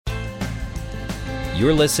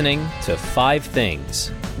You're listening to 5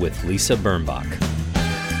 Things with Lisa Birnbach.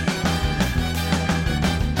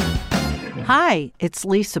 Hi, it's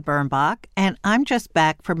Lisa Birnbach, and I'm just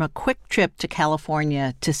back from a quick trip to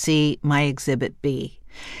California to see my Exhibit B.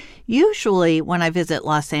 Usually, when I visit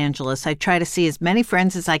Los Angeles, I try to see as many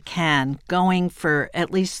friends as I can, going for at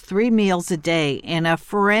least 3 meals a day in a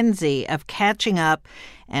frenzy of catching up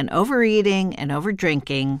and overeating and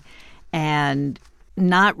overdrinking and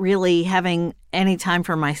not really having any time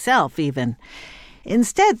for myself even.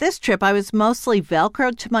 Instead, this trip, I was mostly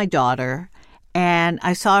Velcroed to my daughter, and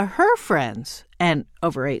I saw her friends and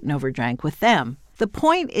overate and overdrank with them. The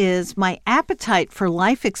point is, my appetite for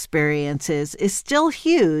life experiences is still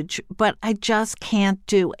huge, but I just can't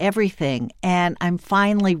do everything, and I'm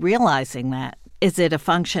finally realizing that. Is it a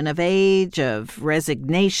function of age, of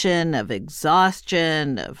resignation, of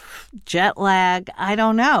exhaustion, of jet lag? I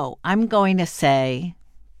don't know. I'm going to say,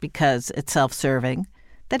 because it's self-serving,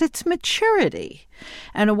 that it's maturity,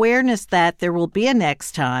 an awareness that there will be a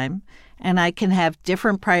next time, and I can have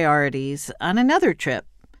different priorities on another trip.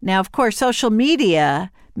 Now, of course, social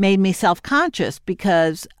media made me self-conscious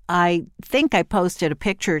because I think I posted a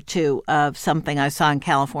picture or two of something I saw in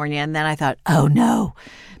California, and then I thought, oh no,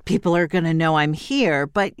 people are going to know I'm here.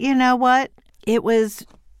 But you know what? It was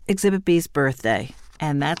Exhibit B's birthday,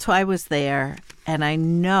 and that's why I was there, and I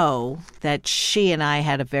know that she and I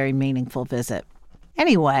had a very meaningful visit.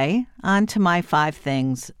 Anyway, on to my 5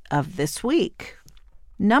 things of this week.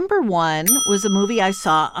 Number 1 was a movie I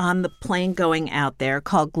saw on the plane going out there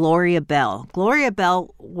called Gloria Bell. Gloria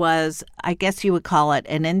Bell was, I guess you would call it,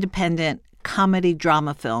 an independent comedy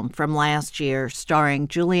drama film from last year starring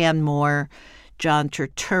Julianne Moore, John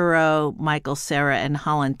Turturro, Michael Cera, and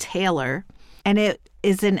Holland Taylor. And it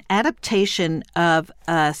is an adaptation of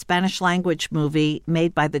a Spanish-language movie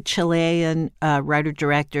made by the Chilean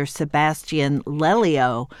writer-director Sebastián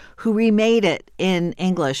Lelio, who remade it in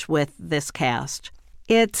English with this cast.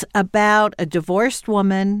 It's about a divorced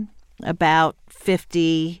woman, about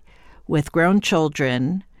 50, with grown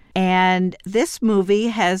children. And this movie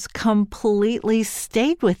has completely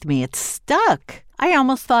stayed with me. It's stuck. I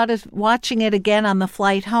almost thought of watching it again on the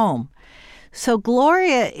flight home. So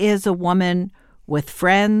Gloria is a woman with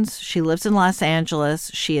friends. She lives in Los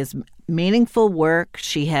Angeles. She has meaningful work.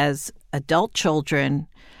 She has adult children,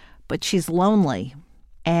 but she's lonely.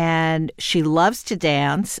 And she loves to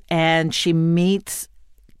dance, and she meets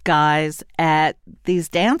guys at these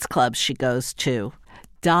dance clubs she goes to. ...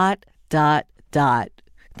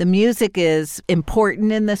 The music is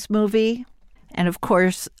important in this movie. And of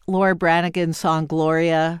course, Laura Branigan's song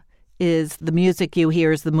Gloria is the music you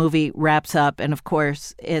hear as the movie wraps up. And of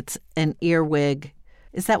course, it's an earwig.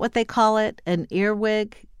 Is that what they call it? An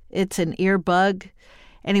earwig? It's an earbug.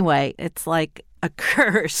 Anyway, it's like a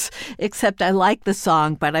curse, except I like the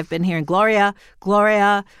song, but I've been hearing Gloria,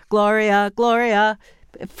 Gloria, Gloria, Gloria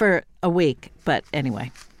for a week. But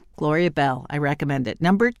anyway, Gloria Bell, I recommend it.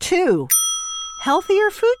 Number 2, healthier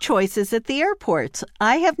food choices at the airports.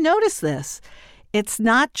 I have noticed this. It's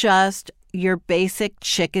not just your basic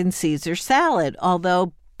chicken Caesar salad,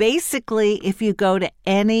 although basically if you go to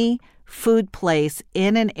any food place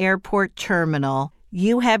in an airport terminal,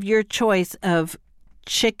 you have your choice of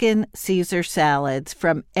chicken Caesar salads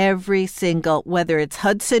from every single, whether it's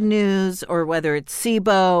Hudson News or whether it's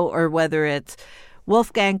SIBO or whether it's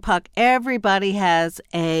Wolfgang Puck, everybody has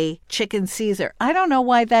a chicken Caesar. I don't know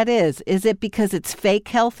why that is. Is it because it's fake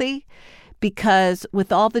healthy? Because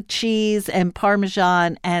with all the cheese and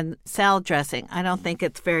Parmesan and salad dressing, I don't think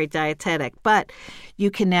it's very dietetic. But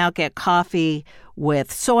you can now get coffee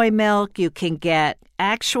with soy milk. You can get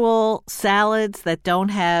actual salads that don't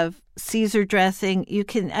have Caesar dressing.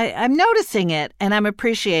 I'm noticing it and I'm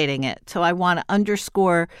appreciating it. So I want to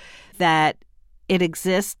underscore that it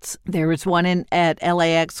exists. There was one at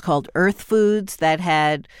LAX called Earth Foods that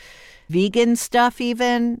had vegan stuff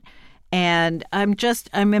even. And I'm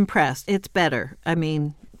impressed. It's better. I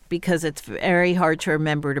mean, because it's very hard to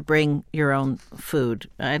remember to bring your own food.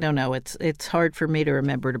 I don't know. It's hard for me to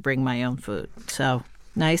remember to bring my own food. So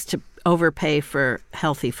nice to overpay for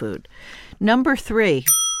healthy food. Number 3,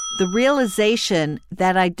 the realization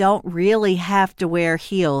that I don't really have to wear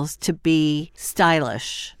heels to be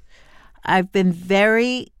stylish. I've been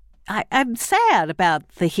I'm sad about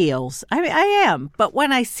the heels. I am. But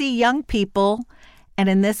when I see young people, and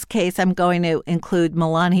in this case, I'm going to include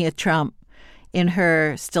Melania Trump in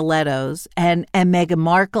her stilettos and Meghan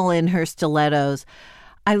Markle in her stilettos,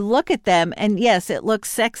 I look at them and yes, it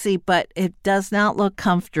looks sexy, but it does not look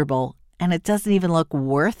comfortable. And it doesn't even look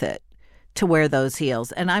worth it to wear those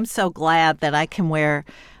heels. And I'm so glad that I can wear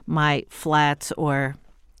my flats or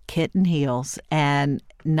kitten heels and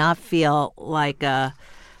not feel like a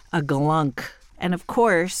galunk. And of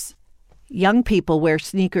course, young people wear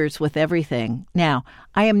sneakers with everything. Now,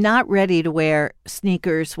 I am not ready to wear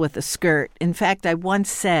sneakers with a skirt. In fact, I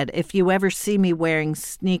once said, if you ever see me wearing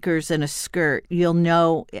sneakers and a skirt, you'll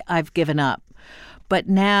know I've given up. But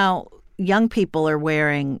now young people are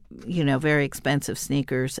wearing, very expensive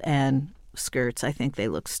sneakers and skirts. I think they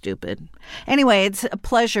look stupid. Anyway, it's a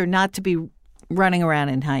pleasure not to be running around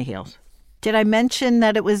in high heels. Did I mention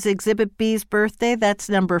that it was Exhibit B's birthday? That's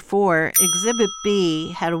number 4. Exhibit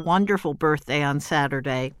B had a wonderful birthday on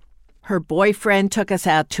Saturday. Her boyfriend took us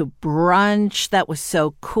out to brunch. That was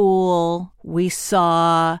so cool. We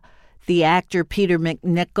saw the actor Peter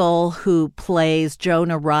MacNicol, who plays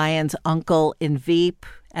Jonah Ryan's uncle in Veep,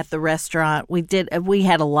 at the restaurant. We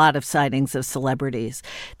had a lot of sightings of celebrities.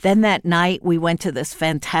 Then that night, we went to this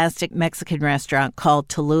fantastic Mexican restaurant called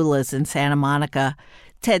Tallula's in Santa Monica.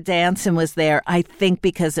 Ted Danson was there, I think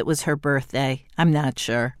because it was her birthday. I'm not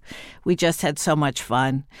sure. We just had so much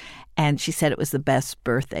fun. And she said it was the best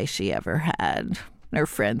birthday she ever had. Her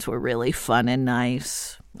friends were really fun and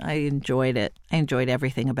nice. I enjoyed it. I enjoyed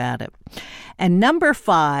everything about it. And number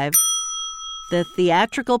 5, the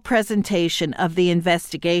theatrical presentation of The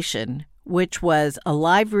Investigation, which was a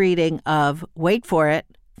live reading of, wait for it,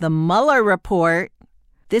 the Mueller Report.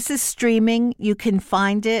 This is streaming. You can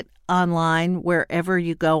find it online wherever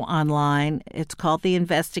you go online. It's called The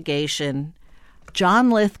Investigation.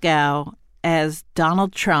 John Lithgow as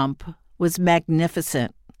Donald Trump was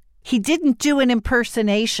magnificent. He didn't do an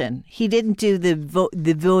impersonation. He didn't do the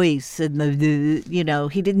voice and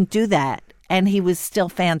he didn't do that. And he was still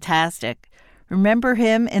fantastic. Remember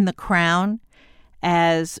him in The Crown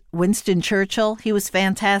as Winston Churchill? He was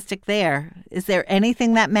fantastic there. Is there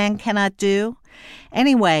anything that man cannot do?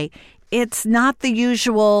 Anyway, it's not the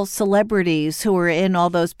usual celebrities who are in all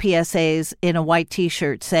those PSAs in a white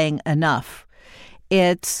T-shirt saying enough.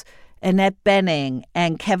 It's Annette Bening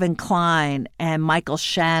and Kevin Kline and Michael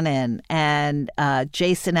Shannon and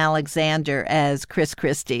Jason Alexander as Chris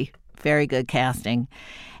Christie. Very good casting.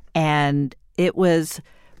 And it was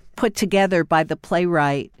put together by the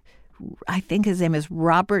playwright, I think his name is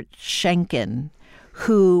Robert Schenken,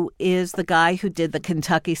 who is the guy who did the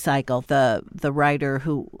Kentucky Cycle, the writer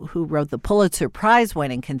who wrote the Pulitzer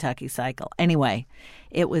Prize-winning Kentucky Cycle. Anyway,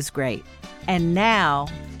 it was great. And now,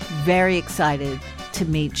 very excited to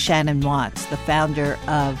meet Shannon Watts, the founder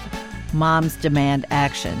of Moms Demand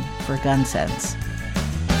Action for Gun Sense.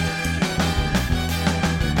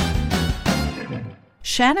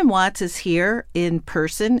 Shannon Watts is here in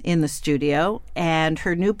person in the studio, and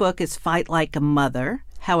her new book is Fight Like a Mother,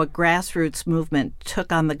 How a Grassroots Movement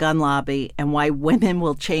Took on the Gun Lobby and Why Women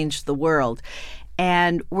Will Change the World.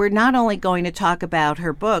 And we're not only going to talk about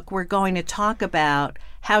her book, we're going to talk about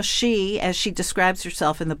how she, as she describes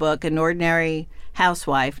herself in the book, an ordinary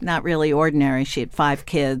housewife, not really ordinary, she had 5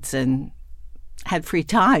 kids and had free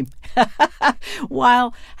time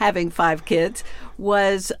while having 5 kids,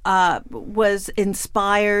 was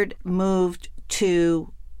inspired, moved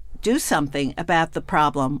to do something about the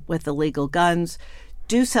problem with illegal guns,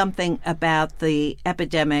 do something about the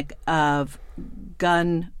epidemic of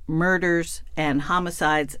gun murders and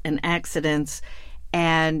homicides and accidents.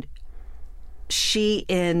 And she,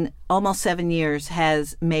 in almost 7 years,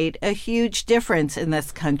 has made a huge difference in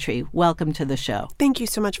this country. Welcome to the show. Thank you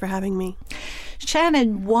so much for having me.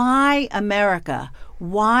 Shannon, why America?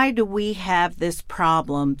 Why do we have this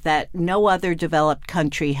problem that no other developed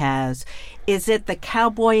country has? Is it the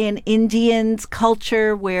cowboy and Indians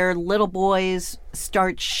culture where little boys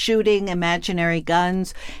start shooting imaginary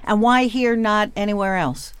guns? And why here, not anywhere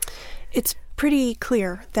else? It's pretty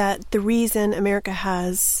clear that the reason America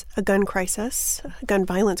has a gun crisis, a gun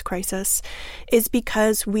violence crisis, is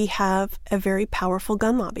because we have a very powerful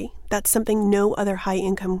gun lobby. That's something no other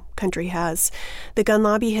high-income country has. The gun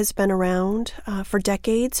lobby has been around for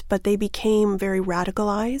decades, but they became very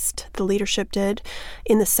radicalized. The leadership did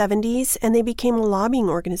in the 70s, and they became a lobbying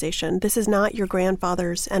organization. This is not your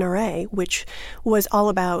grandfather's NRA, which was all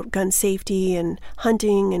about gun safety and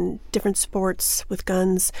hunting and different sports with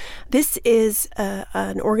guns. This is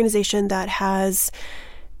an organization that has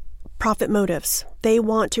profit motives. They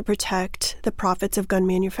want to protect the profits of gun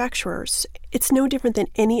manufacturers. It's no different than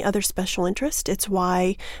any other special interest. It's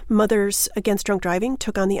why Mothers Against Drunk Driving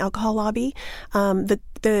took on the alcohol lobby. The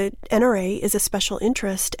NRA is a special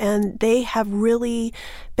interest, and they have really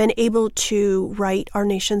been able to write our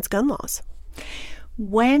nation's gun laws.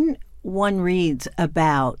 When one reads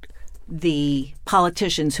about the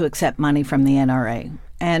politicians who accept money from the NRA,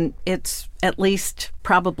 and it's at least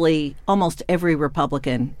probably almost every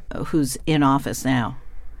Republican who's in office now,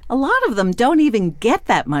 A lot of them don't even get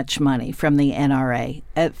that much money from the NRA,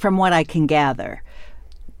 from what I can gather,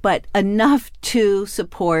 but enough to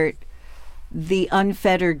support the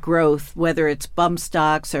unfettered growth, whether it's bump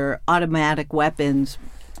stocks or automatic weapons,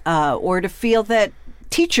 or to feel that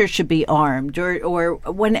teachers should be armed, or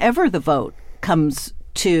whenever the vote comes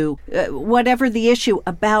to whatever the issue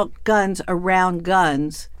about guns, around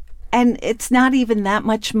guns. And it's not even that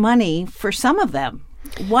much money for some of them.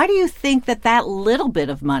 Why do you think that little bit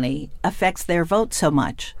of money affects their vote so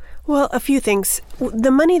much? Well, a few things.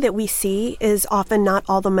 The money that we see is often not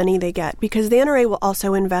all the money they get, because the NRA will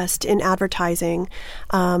also invest in advertising.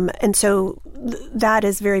 And so that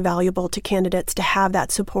is very valuable to candidates to have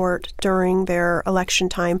that support during their election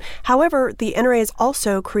time. However, the NRA has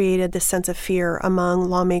also created this sense of fear among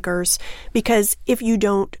lawmakers, because if you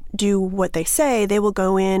don't do what they say, they will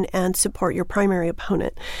go in and support your primary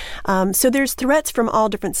opponent. So there's threats from all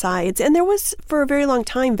different sides. And there was, for a very long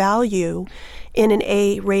time, value in an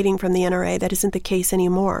A rating from the NRA. That isn't the case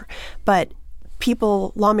anymore. But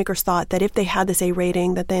lawmakers thought that if they had this A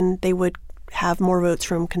rating, that then they would have more votes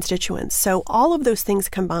from constituents. So all of those things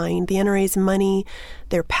combined, the NRA's money,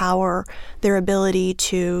 their power, their ability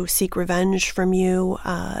to seek revenge from you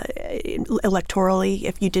electorally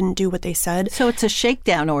if you didn't do what they said. So it's a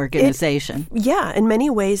shakedown organization. In many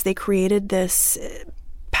ways, they created this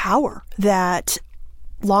power that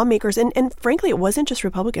lawmakers, and frankly, it wasn't just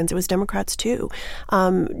Republicans, it was Democrats too,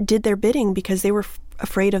 did their bidding because they were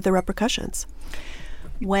afraid of the repercussions.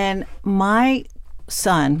 When my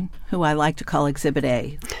son, who I like to call Exhibit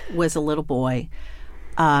A, was a little boy,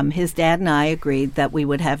 his dad and I agreed that we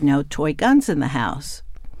would have no toy guns in the house.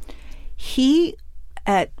 He,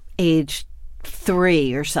 at age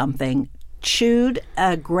 3 or something, chewed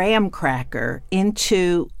a graham cracker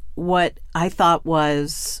into what I thought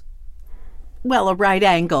was, well, a right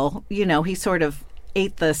angle. He sort of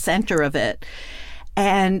ate the center of it,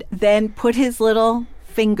 and then put his little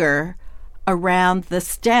finger around the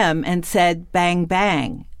stem and said, "Bang,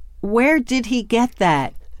 bang." Where did he get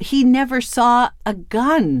that? He never saw a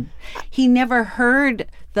gun. He never heard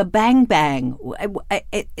the bang, bang. I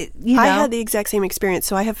had the exact same experience.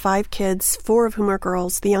 So I have 5 kids, 4 of whom are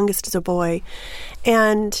girls. The youngest is a boy.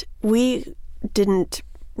 And we didn't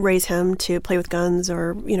raise him to play with guns,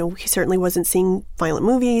 or, he certainly wasn't seeing violent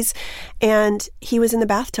movies. And he was in the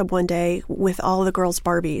bathtub one day with all the girls'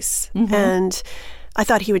 Barbies. Mm-hmm. And I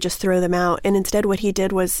thought he would just throw them out. And instead what he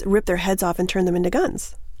did was rip their heads off and turn them into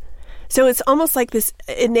guns. So it's almost like this.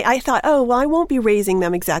 And I thought, I won't be raising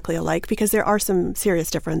them exactly alike, because there are some serious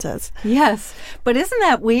differences. Yes. But isn't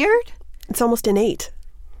that weird? It's almost innate.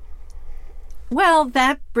 Well,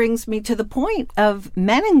 that brings me to the point of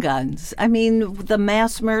men and guns. I mean, the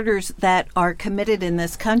mass murders that are committed in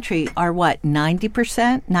this country are what,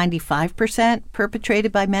 90%, 95%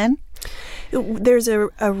 perpetrated by men? There's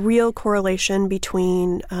a real correlation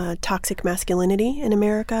between toxic masculinity in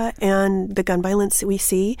America and the gun violence that we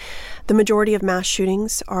see. The majority of mass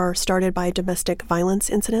shootings are started by domestic violence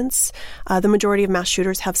incidents. The majority of mass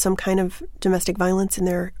shooters have some kind of domestic violence in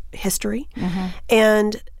their history. Mm-hmm.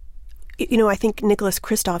 And I think Nicholas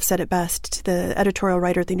Kristof said it best, the editorial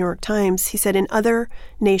writer at the New York Times. He said, in other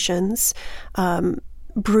nations,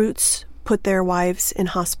 brutes put their wives in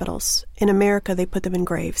hospitals. In America, they put them in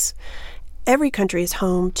graves. Every country is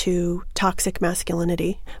home to toxic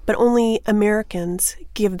masculinity, but only Americans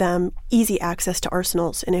give them easy access to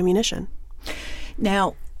arsenals and ammunition.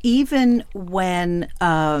 Now, even when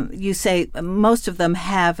you say most of them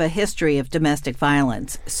have a history of domestic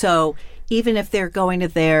violence, so even if they're going to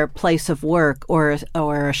their place of work or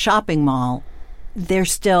a shopping mall, they're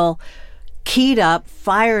still keyed up,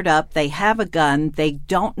 fired up, they have a gun, they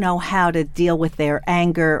don't know how to deal with their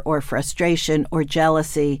anger or frustration or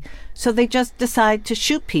jealousy, so they just decide to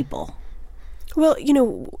shoot people. Well,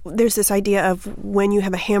 there's this idea of when you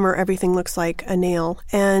have a hammer, everything looks like a nail.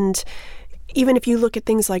 And even if you look at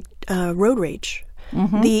things like road rage,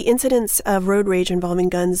 mm-hmm. the incidence of road rage involving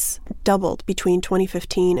guns doubled between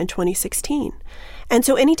 2015 and 2016. And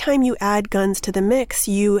so anytime you add guns to the mix,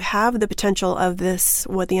 you have the potential of this,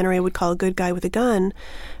 what the NRA would call a good guy with a gun,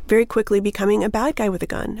 very quickly becoming a bad guy with a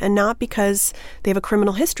gun. And not because they have a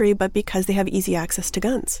criminal history, but because they have easy access to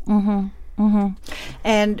guns. Mm-hmm. Mm-hmm.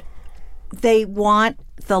 And the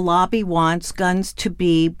lobby wants guns to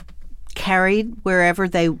be carried wherever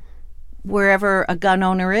a gun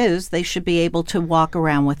owner is. They should be able to walk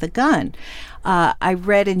around with a gun. I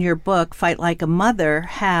read in your book, Fight Like a Mother,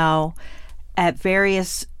 how at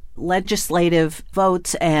various legislative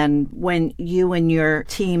votes and when you and your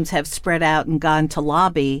teams have spread out and gone to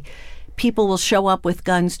lobby, people will show up with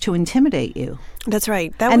guns to intimidate you. That's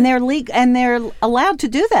right. They're allowed to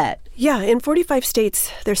do that. Yeah, in 45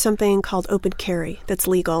 states, there's something called open carry that's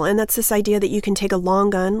legal. And that's this idea that you can take a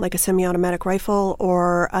long gun, like a semi-automatic rifle,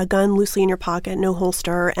 or a gun loosely in your pocket, no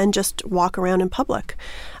holster, and just walk around in public.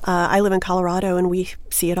 I live in Colorado, and we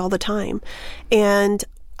see it all the time. And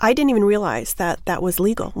I didn't even realize that that was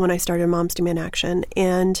legal when I started Moms Demand Action.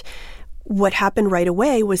 And what happened right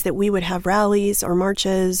away was that we would have rallies or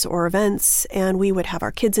marches or events, and we would have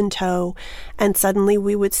our kids in tow, and suddenly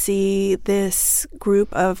we would see this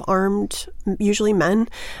group of armed, usually men,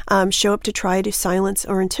 show up to try to silence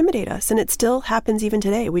or intimidate us. And it still happens even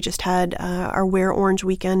today. We just had our Wear Orange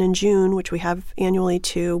weekend in June, which we have annually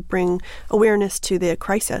to bring awareness to the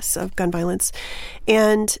crisis of gun violence.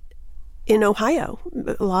 And in Ohio,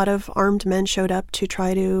 a lot of armed men showed up to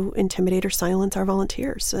try to intimidate or silence our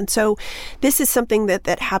volunteers. And so this is something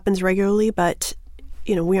that happens regularly, but,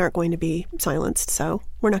 we aren't going to be silenced, so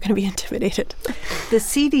we're not going to be intimidated. The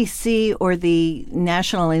CDC, or the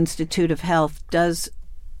National Institute of Health, does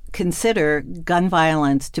consider gun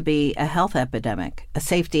violence to be a health epidemic, a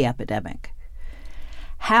safety epidemic.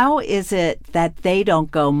 How is it that they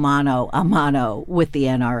don't go mano a mano with the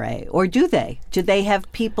NRA, or do they? Do they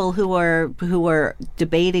have people who are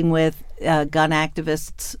debating with gun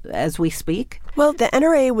activists as we speak? Well, the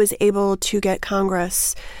NRA was able to get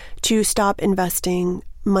Congress to stop investing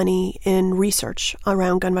money in research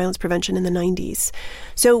around gun violence prevention in the 90s.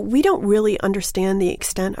 So we don't really understand the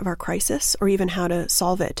extent of our crisis or even how to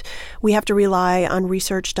solve it. We have to rely on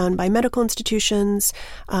research done by medical institutions,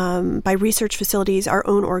 by research facilities. Our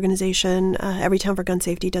own organization, Everytown for Gun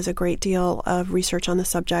Safety, does a great deal of research on the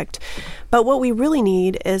subject. But what we really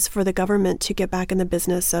need is for the government to get back in the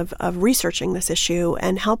business of researching this issue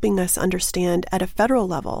and helping us understand at a federal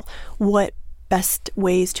level what best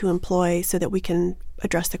ways to employ so that we can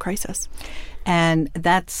address the crisis. And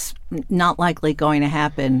that's not likely going to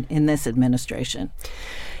happen in this administration.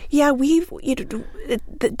 Yeah,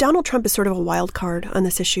 Donald Trump is sort of a wild card on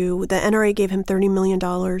this issue. The NRA gave him $30 million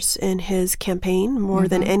in his campaign, more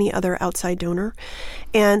than any other outside donor.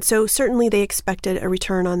 And so certainly they expected a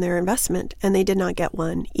return on their investment, and they did not get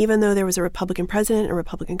one. Even though there was a Republican president, a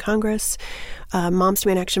Republican Congress, Moms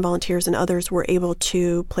Demand Action volunteers and others were able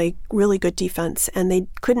to play really good defense, and they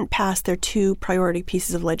couldn't pass their two priority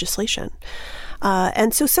pieces of legislation.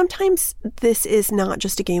 And so sometimes this is not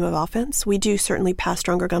just a game of offense. We do certainly pass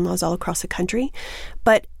stronger gun laws all across the country,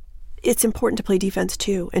 but it's important to play defense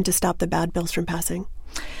too and to stop the bad bills from passing.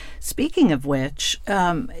 Speaking of which,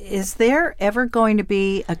 is there ever going to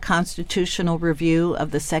be a constitutional review of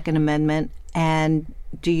the Second Amendment, and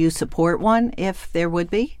do you support one if there would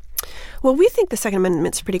be? Well, we think the Second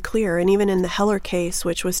Amendment's pretty clear. And even in the Heller case,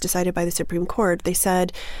 which was decided by the Supreme Court, they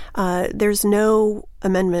said there's no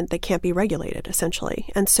amendment that can't be regulated,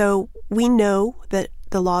 essentially. And so we know that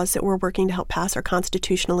the laws that we're working to help pass are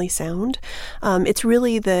constitutionally sound. It's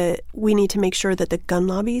really we need to make sure that the gun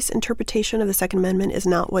lobby's interpretation of the Second Amendment is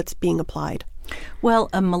not what's being applied. Well,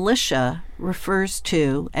 a militia refers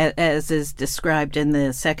to, as is described in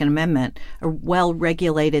the Second Amendment, a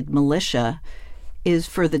well-regulated militia is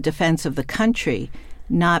for the defense of the country,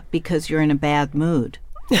 not because you're in a bad mood.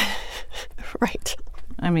 Right.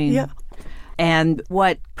 I mean, yeah. And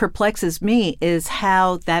what perplexes me is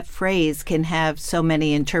how that phrase can have so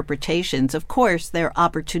many interpretations. Of course, they're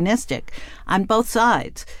opportunistic on both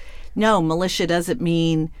sides. No, militia doesn't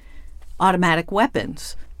mean automatic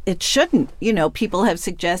weapons. It shouldn't. People have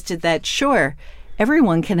suggested that, sure,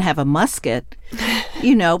 everyone can have a musket,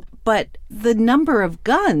 but the number of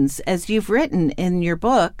guns, as you've written in your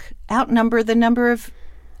book, outnumber the number of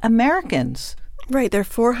Americans. Right. There are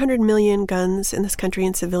 400 million guns in this country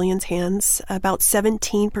in civilians' hands. About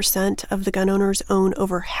 17% of the gun owners own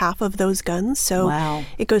over half of those guns. So wow.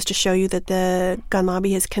 It goes to show you that the gun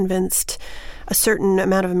lobby has convinced a certain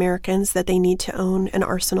amount of Americans that they need to own an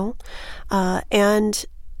arsenal. And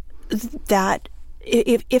that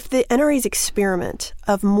if the NRA's experiment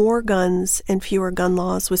of more guns and fewer gun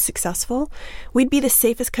laws was successful, we'd be the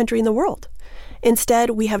safest country in the world.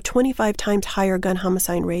 Instead, we have 25 times higher gun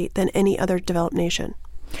homicide rate than any other developed nation.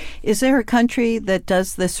 Is there a country that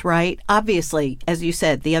does this right? Obviously, as you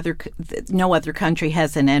said, no other country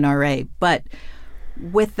has an NRA. But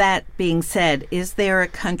with that being said, is there a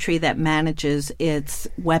country that manages its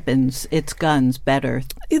weapons, its guns better?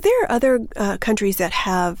 There are other countries that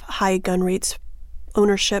have high gun rates,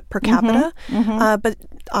 ownership per capita, but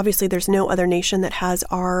Obviously, there's no other nation that has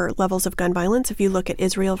our levels of gun violence. If you look at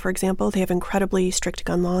Israel, for example, they have incredibly strict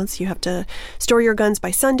gun laws. You have to store your guns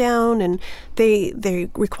by sundown, and they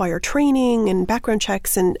require training and background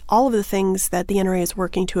checks and all of the things that the NRA is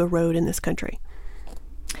working to erode in this country.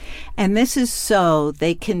 And this is so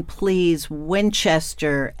they can please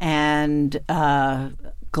Winchester and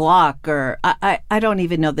Glock, or I don't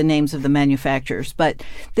even know the names of the manufacturers, but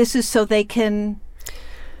this is so they can...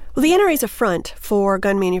 Well, the NRA is a front for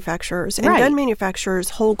gun manufacturers, and gun manufacturers'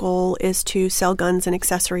 whole goal is to sell guns and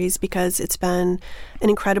accessories because it's been an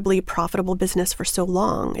incredibly profitable business for so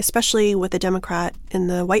long, especially with a Democrat in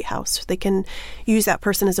the White House. They can use that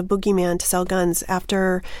person as a boogeyman to sell guns.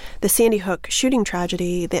 After the Sandy Hook shooting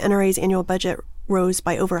tragedy, the NRA's annual budget rose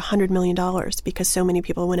by over $100 million because so many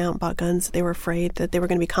people went out and bought guns. They were afraid that they were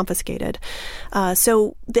going to be confiscated.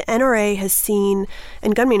 So the NRA has seen,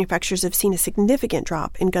 and gun manufacturers have seen, a significant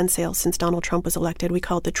drop in gun sales since Donald Trump was elected. We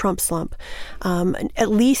call it the Trump slump. At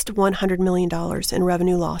least $100 million in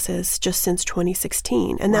revenue losses just since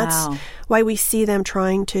 2016. And that's why we see them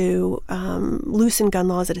trying to loosen gun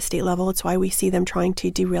laws at a state level. It's why we see them trying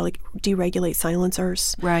to deregulate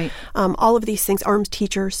silencers. Right. All of these things, arms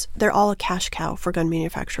teachers, they're all a cash cow for gun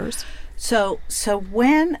manufacturers. So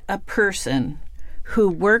when a person who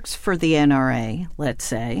works for the NRA, let's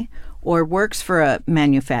say, or works for a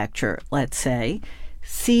manufacturer, let's say,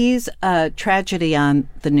 sees a tragedy on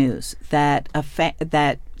the news that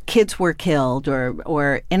that kids were killed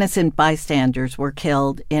or innocent bystanders were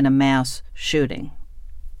killed in a mass shooting,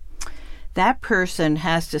 that person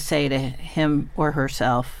has to say to him or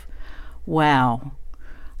herself, wow,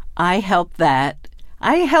 I helped that.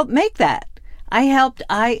 I helped make that.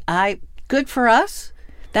 Good for us.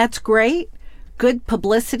 That's great. Good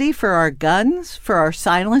publicity for our guns, for our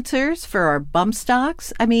silencers, for our bump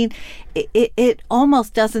stocks. I mean, it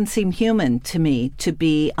almost doesn't seem human to me to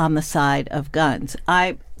be on the side of guns.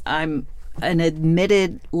 I'm an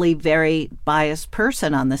admittedly very biased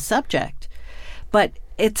person on this subject, but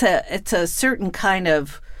it's a certain kind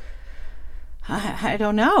of, I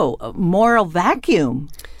don't know, moral vacuum.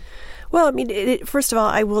 Well, I mean, first of all,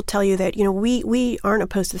 I will tell you that, we aren't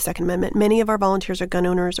opposed to the Second Amendment. Many of our volunteers are gun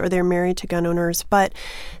owners or they're married to gun owners. But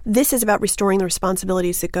this is about restoring the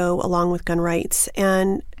responsibilities that go along with gun rights.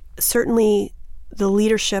 And certainly the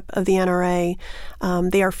leadership of the NRA,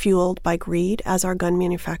 they are fueled by greed, as are gun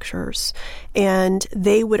manufacturers. And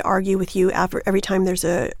they would argue with you every time there's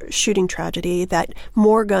a shooting tragedy that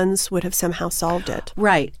more guns would have somehow solved it.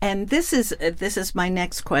 Right. And this is my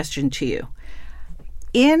next question to you.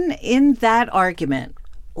 In that argument,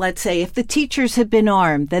 let's say if the teachers had been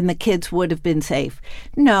armed, then the kids would have been safe.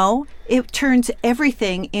 No, it turns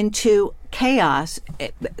everything into chaos,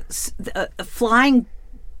 flying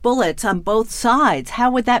bullets on both sides.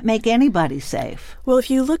 How would that make anybody safe? Well, if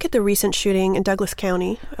you look at the recent shooting in Douglas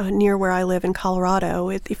County, near where I live in Colorado,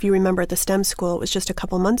 if you remember at the STEM school, it was just a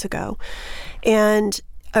couple months ago. And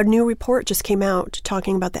a new report just came out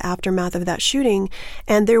talking about the aftermath of that shooting.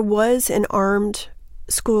 And there was an armed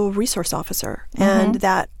school resource officer, and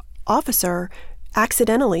that officer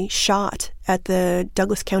accidentally shot at the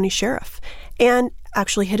Douglas County sheriff and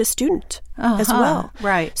actually hit a student as well.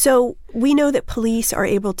 Right. So we know that police are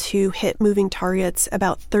able to hit moving targets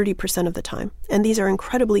about 30% of the time, and these are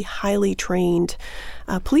incredibly highly trained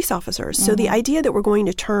police officers. So the idea that we're going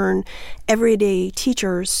to turn everyday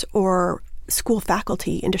teachers or school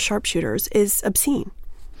faculty into sharpshooters is obscene.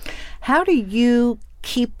 How do you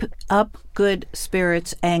keep up good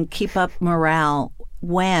spirits and keep up morale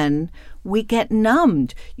when we get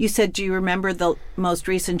numbed? You said, do you remember the most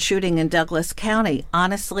recent shooting in Douglas County?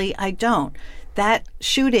 Honestly, I don't. That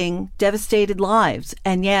shooting devastated lives.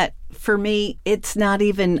 And yet, for me, it's not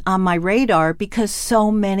even on my radar because so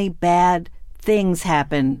many bad things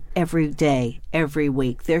happen every day, every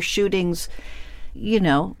week. There's shootings,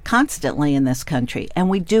 constantly in this country. And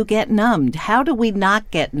we do get numbed. How do we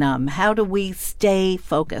not get numb? How do we stay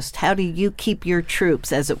focused? How do you keep your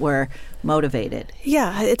troops, as it were, motivated?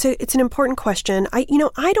 Yeah, it's an important question. I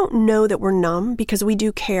don't know that we're numb because we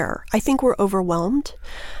do care. I think we're overwhelmed.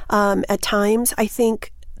 At times, I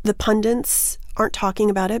think the pundits aren't talking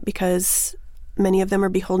about it because many of them are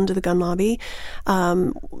beholden to the gun lobby.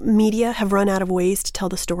 Media have run out of ways to tell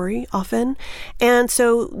the story often. And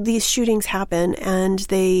so these shootings happen and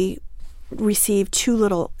they receive too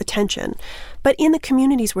little attention. But in the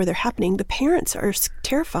communities where they're happening, the parents are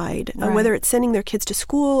terrified, whether it's sending their kids to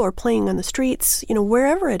school or playing on the streets,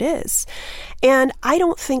 wherever it is. And I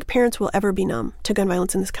don't think parents will ever be numb to gun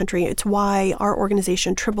violence in this country. It's why our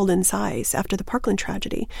organization tripled in size after the Parkland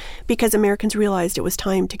tragedy, because Americans realized it was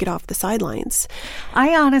time to get off the sidelines.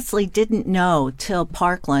 I honestly didn't know till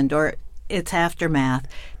Parkland or its aftermath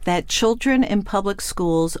that children in public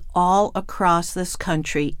schools all across this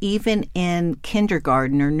country, even in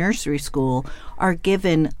kindergarten or nursery school, are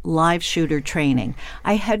given live shooter training.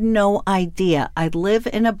 I had no idea. I live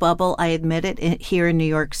in a bubble, I admit it, here in New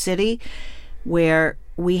York City, where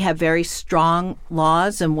we have very strong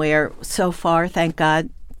laws and where so far, thank God,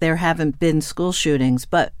 there haven't been school shootings.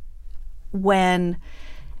 But when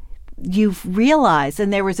you've realized,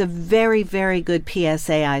 and there was a very, very good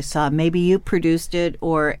PSA I saw, maybe you produced it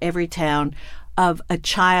or Everytown, of a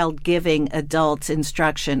child giving adults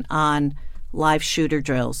instruction on live shooter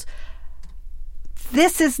drills.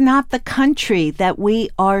 This is not the country that we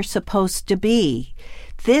are supposed to be.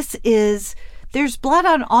 There's blood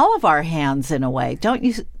on all of our hands in a way, don't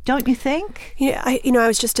you think? Yeah, I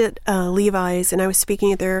was just at Levi's and I was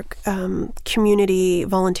speaking at their community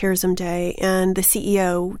volunteerism day, and the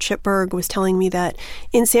CEO, Chip Berg, was telling me that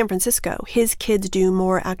in San Francisco, his kids do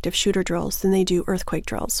more active shooter drills than they do earthquake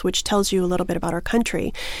drills, which tells you a little bit about our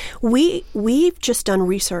country. We've just done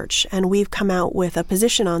research and we've come out with a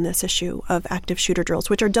position on this issue of active shooter drills,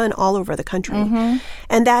 which are done all over the country. Mm-hmm.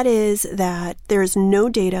 And that is that there is no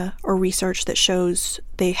data or research that shows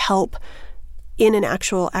they help in an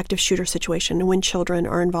actual active shooter situation when children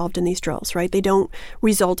are involved in these drills, right? They don't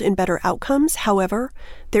result in better outcomes. However,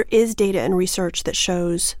 there is data and research that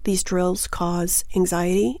shows these drills cause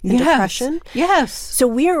anxiety and depression. Yes. So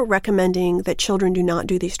we are recommending that children do not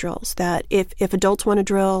do these drills, that if adults want to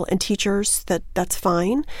drill and teachers, that's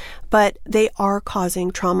fine. But they are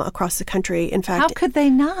causing trauma across the country. In fact, how could they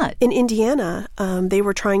not? In Indiana, they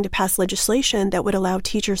were trying to pass legislation that would allow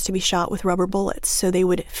teachers to be shot with rubber bullets so they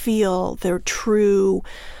would feel their true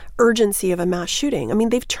urgency of a mass shooting. I mean,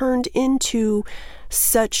 they've turned into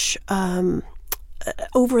such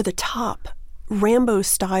over-the-top,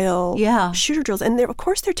 Rambo-style shooter drills. And of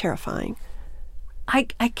course they're terrifying. I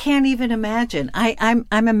can't even imagine. I'm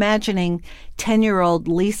imagining 10-year-old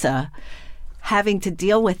Lisa having to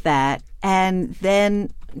deal with that and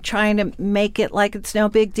then trying to make it like it's no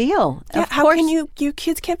big deal. Yeah, how can you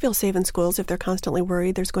kids can't feel safe in schools if they're constantly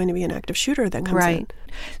worried there's going to be an active shooter that comes in.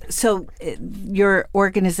 So your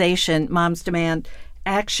organization, Moms Demand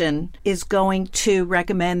Action, is going to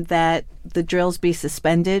recommend that the drills be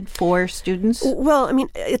suspended for students? Well, I mean,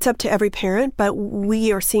 it's up to every parent, but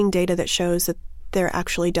we are seeing data that shows that they're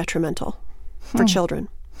actually detrimental for children.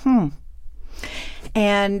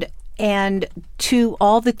 And to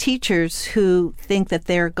all the teachers who think that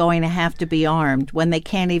they're going to have to be armed when they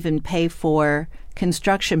can't even pay for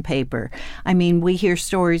construction paper. I mean, we hear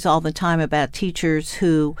stories all the time about teachers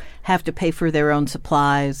who have to pay for their own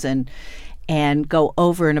supplies and go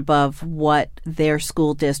over and above what their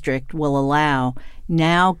school district will allow.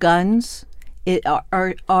 Now, guns,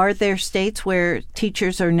 are there states where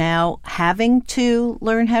teachers are now having to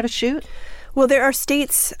learn how to shoot? Well, there are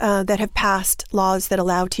states that have passed laws that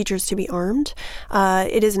allow teachers to be armed.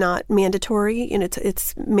 It is not mandatory, and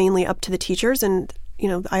it's mainly up to the teachers. And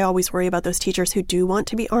I always worry about those teachers who do want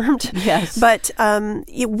to be armed. Yes. But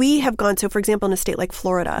we have gone, so for example, in a state like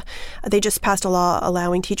Florida, they just passed a law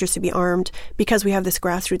allowing teachers to be armed because we have this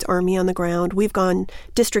grassroots army on the ground. We've gone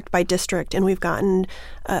district by district, and we've gotten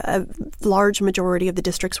a large majority of the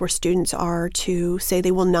districts where students are to say they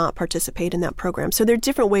will not participate in that program. So there are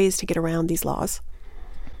different ways to get around these laws.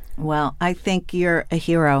 Well, I think you're a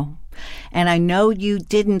hero. And I know you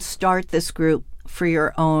didn't start this group for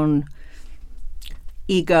your own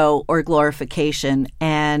ego or glorification,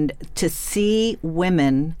 and to see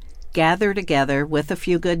women gather together with a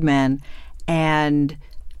few good men and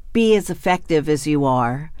be as effective as you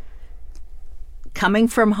are, coming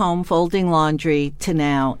from home, folding laundry to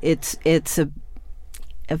now, it's a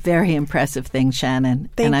very impressive thing, Shannon.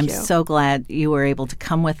 Thank you. I'm so glad you were able to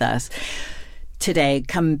come with us today,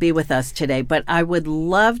 come and be with us today. But I would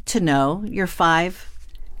love to know your 5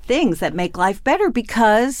 things that make life better,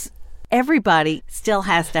 because everybody still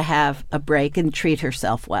has to have a break and treat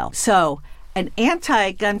herself well. So an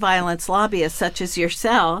anti-gun violence lobbyist such as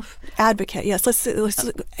yourself. Advocate, yes. Let's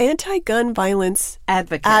anti-gun violence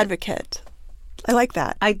advocate. I like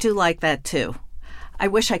that. I do like that too. I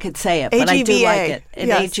wish I could say it, but I do like it. An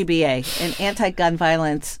AGBA, an anti-gun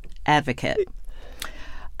violence advocate,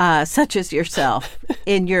 such as yourself,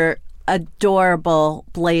 in your adorable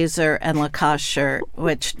blazer and Lacoste shirt,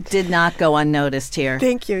 which did not go unnoticed here.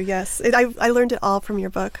 Thank you. Yes. I learned it all from your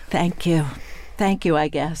book. Thank you. Thank you, I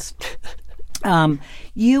guess.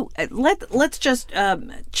 Let's just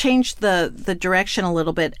change the direction a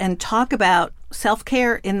little bit and talk about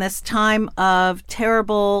self-care in this time of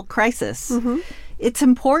terrible crisis. Mm-hmm. It's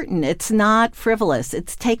important. It's not frivolous.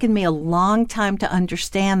 It's taken me a long time to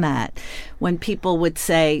understand that. When people would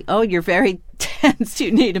say, oh, you're very tense,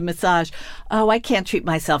 you need a massage. Oh, I can't treat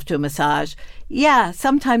myself to a massage. Yeah,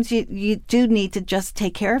 sometimes you do need to just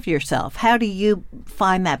take care of yourself. How do you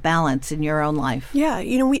find that balance in your own life? Yeah,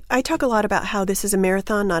 I talk a lot about how this is a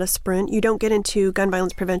marathon, not a sprint. You don't get into gun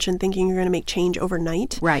violence prevention thinking you're going to make change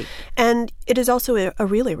overnight. Right. And it is also a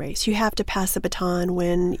relay race. You have to pass the baton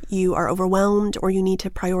when you are overwhelmed or you need to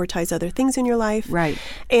prioritize other things in your life. Right.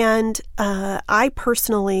 And I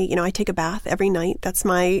personally, I take a bath every night. That's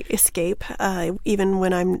my escape, even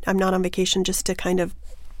when I'm not on vacation, just to kind of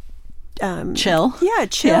chill. Yeah,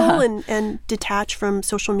 chill and detach from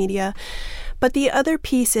social media. But the other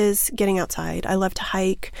piece is getting outside. I love to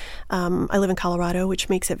hike. I live in Colorado, which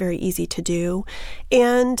makes it very easy to do.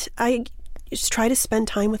 And I just try to spend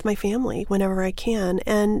time with my family whenever I can.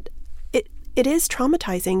 And it is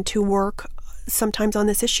traumatizing to work sometimes on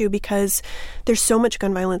this issue because there's so much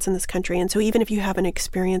gun violence in this country. And so even if you haven't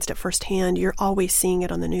experienced it firsthand, you're always seeing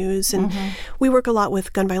it on the news. And we work a lot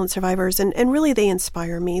with gun violence survivors, and really they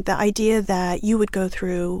inspire me. The idea that you would go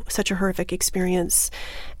through such a horrific experience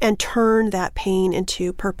and turn that pain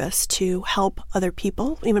into purpose to help other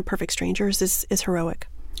people, even perfect strangers, is heroic.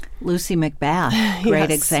 Lucy McBath,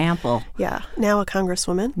 great example. Yeah, now a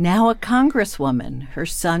congresswoman. Her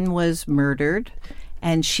son was murdered,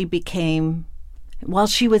 and she became...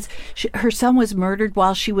 her son was murdered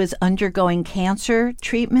while she was undergoing cancer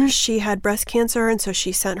treatment. She had breast cancer, and so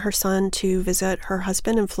she sent her son to visit her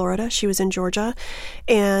husband in Florida. She was in Georgia,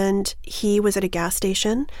 and he was at a gas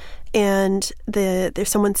station, and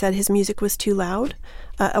someone said his music was too loud,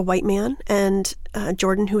 a white man, and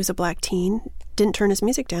Jordan, who was a black teen, didn't turn his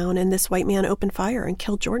music down, and this white man opened fire and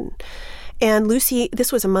killed Jordan. And Lucy,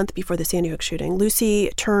 this was a month before the Sandy Hook shooting, Lucy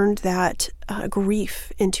turned that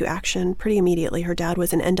grief into action pretty immediately. Her dad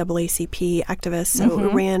was an NAACP activist, so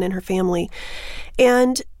it ran in her family.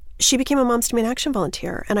 And she became a Moms Demand Action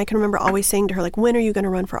volunteer. And I can remember always saying to her, like, when are you going to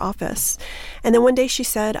run for office? And then one day she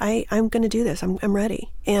said, I'm going to do this. I'm ready.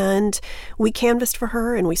 And we canvassed for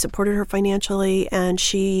her and we supported her financially. And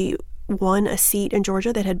she won a seat in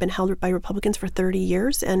Georgia that had been held by Republicans for 30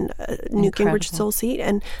 years, and Newt Gingrich's sole seat.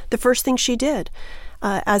 And the first thing she did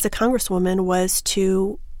as a congresswoman was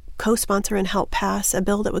to co-sponsor and help pass a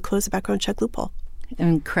bill that would close the background check loophole.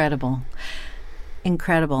 Incredible.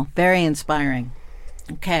 Very inspiring.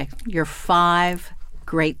 Okay, your 5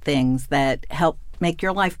 great things that help make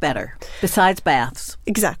your life better, besides baths.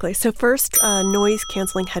 Exactly. So first,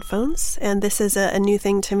 noise-canceling headphones. And this is a new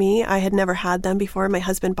thing to me. I had never had them before. My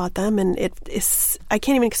husband bought them, and I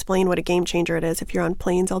can't even explain what a game changer it is if you're on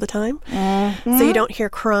planes all the time. Mm-hmm. So you don't hear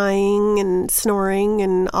crying and snoring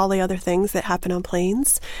and all the other things that happen on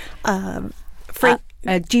planes. Do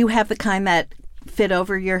you have the kind that fit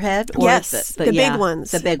over your head? Or yes, the big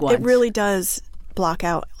ones. The big ones. It really does block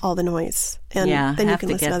out all the noise. And then you can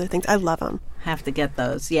listen to other things. I love them. Have to get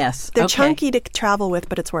those, yes. They're chunky to travel with,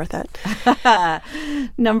 but it's worth it.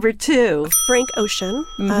 Number 2. Frank Ocean.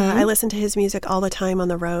 I listen to his music all the time on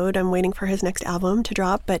the road. I'm waiting for his next album to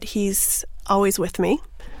drop, but he's always with me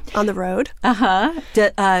on the road.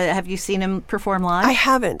 Have you seen him perform live? I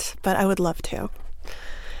haven't, but I would love to.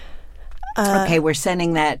 Okay, we're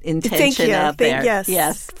sending that intention out there.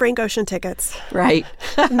 Yes. Frank Ocean tickets. Right.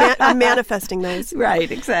 I'm manifesting those.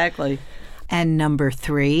 Right, exactly. And number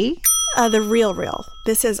 3? The Real.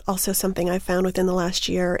 This is also something I found within the last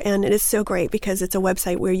year, and it is so great because it's a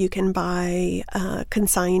website where you can buy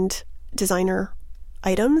consigned designer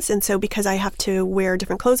items. And so because I have to wear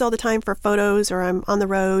different clothes all the time for photos or I'm on the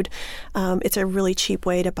road, it's a really cheap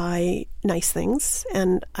way to buy nice things.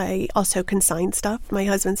 And I also consign stuff. My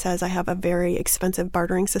husband says I have a very expensive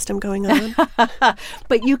bartering system going on.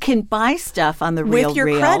 But you can buy stuff on the Real. With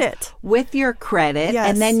your credit. With your credit. Yes.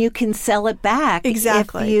 And then you can sell it back.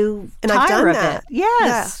 Exactly. If you and tire I've done of that. it.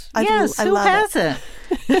 Yes. Yeah, yes. I Who love hasn't?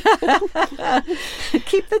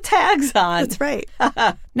 Keep the tags on. That's right.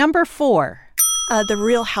 Number 4. The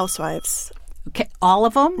Real Housewives. Okay, all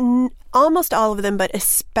of them? Almost all of them, but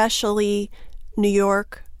especially New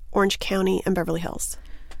York, Orange County, and Beverly Hills.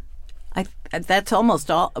 That's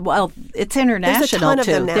almost all. Well, it's international, There's a ton too. of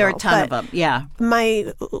them now, there are a ton of them, yeah.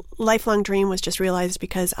 My lifelong dream was just realized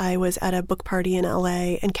because I was at a book party in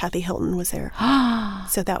L.A. and Kathy Hilton was there.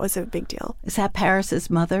 So that was a big deal. Is that Paris's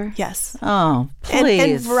mother? Yes. Oh,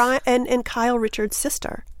 please. And Kyle Richards'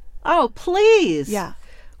 sister. Oh, please. Yeah.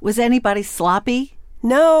 Was anybody sloppy?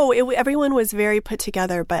 No, everyone was very put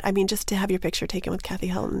together. But I mean, just to have your picture taken with Kathy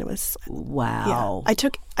Hilton, it was wow. Yeah.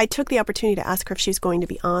 I took the opportunity to ask her if she was going to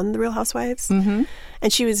be on The Real Housewives, and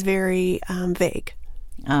she was very vague.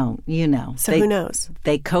 Oh, you know. So who knows?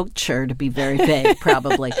 They coach her to be very vague,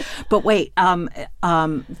 probably. But wait,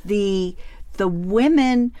 the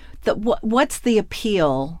women. What's the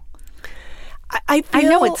appeal? I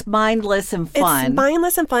know it's mindless and fun. It's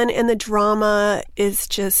mindless and fun, and the drama is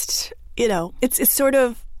just. It's sort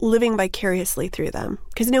of living vicariously through them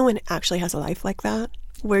because no one actually has a life like that.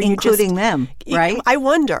 Including them, right? I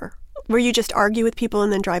wonder. Where you just argue with people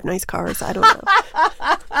and then drive nice cars. I don't know.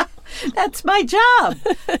 That's my job.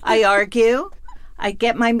 I argue. I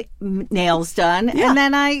get my nails done, and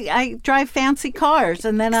then I drive fancy cars,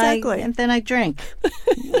 and then I drink.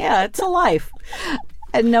 Yeah, it's a life.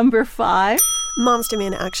 And number 5, Moms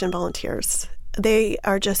Demand Action volunteers. They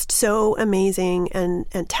are just so amazing and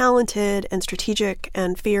talented and strategic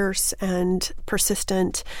and fierce and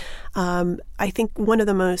persistent. I think one of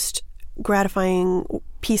the most gratifying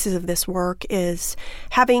pieces of this work is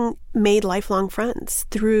having made lifelong friends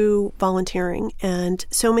through volunteering. And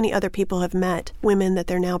so many other people have met women that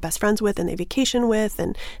they're now best friends with and they vacation with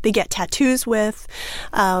and they get tattoos with.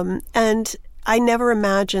 And I never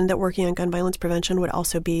imagined that working on gun violence prevention would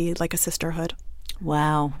also be like a sisterhood.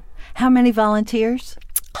 Wow. How many volunteers?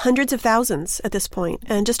 Hundreds of thousands at this point.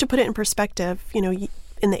 And just to put it in perspective, in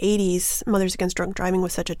the 80s, Mothers Against Drunk Driving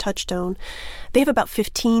was such a touchstone. They have about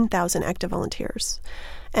 15,000 active volunteers.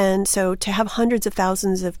 And so to have hundreds of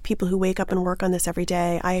thousands of people who wake up and work on this every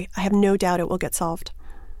day, I have no doubt it will get solved.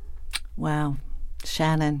 Wow.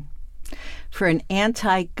 Shannon, for an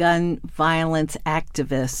anti-gun violence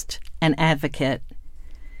activist and advocate,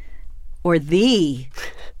 or the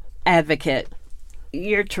advocate,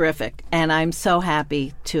 you're terrific, and I'm so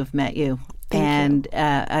happy to have met you. Thank you.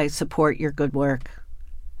 I support your good work.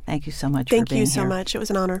 Thank you so much for being here. Thank you so much. It was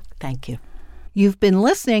an honor. Thank you. You've been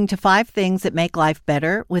listening to 5 Things That Make Life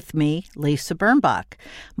Better with me, Lisa Birnbach.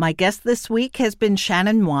 My guest this week has been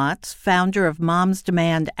Shannon Watts, founder of Moms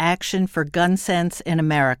Demand Action for Gun Sense in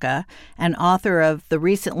America and author of the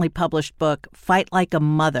recently published book, Fight Like a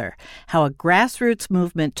Mother, How a Grassroots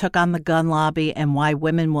Movement Took on the Gun Lobby and Why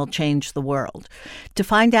Women Will Change the World. To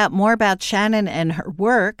find out more about Shannon and her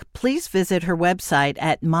work, please visit her website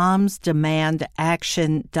at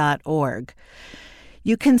momsdemandaction.org.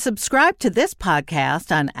 You can subscribe to this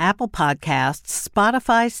podcast on Apple Podcasts,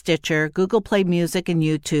 Spotify, Stitcher, Google Play Music, and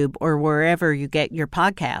YouTube, or wherever you get your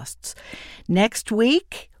podcasts. Next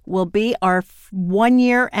week will be our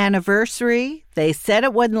 1-year anniversary. They said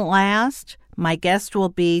it wouldn't last. My guest will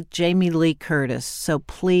be Jamie Lee Curtis, so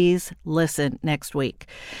please listen next week.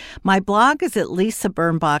 My blog is at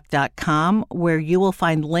lisabirnbach.com, where you will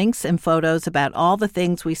find links and photos about all the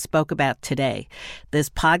things we spoke about today. This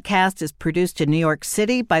podcast is produced in New York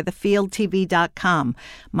City by thefieldtv.com.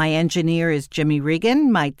 My engineer is Jimmy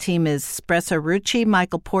Regan. My team is Espresso Rucci,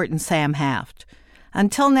 Michael Port, and Sam Haft.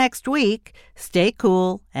 Until next week, stay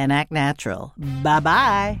cool and act natural.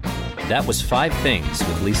 Bye-bye. That was 5 Things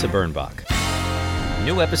with Lisa Birnbach.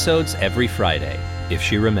 New episodes every Friday, if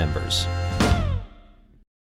she remembers.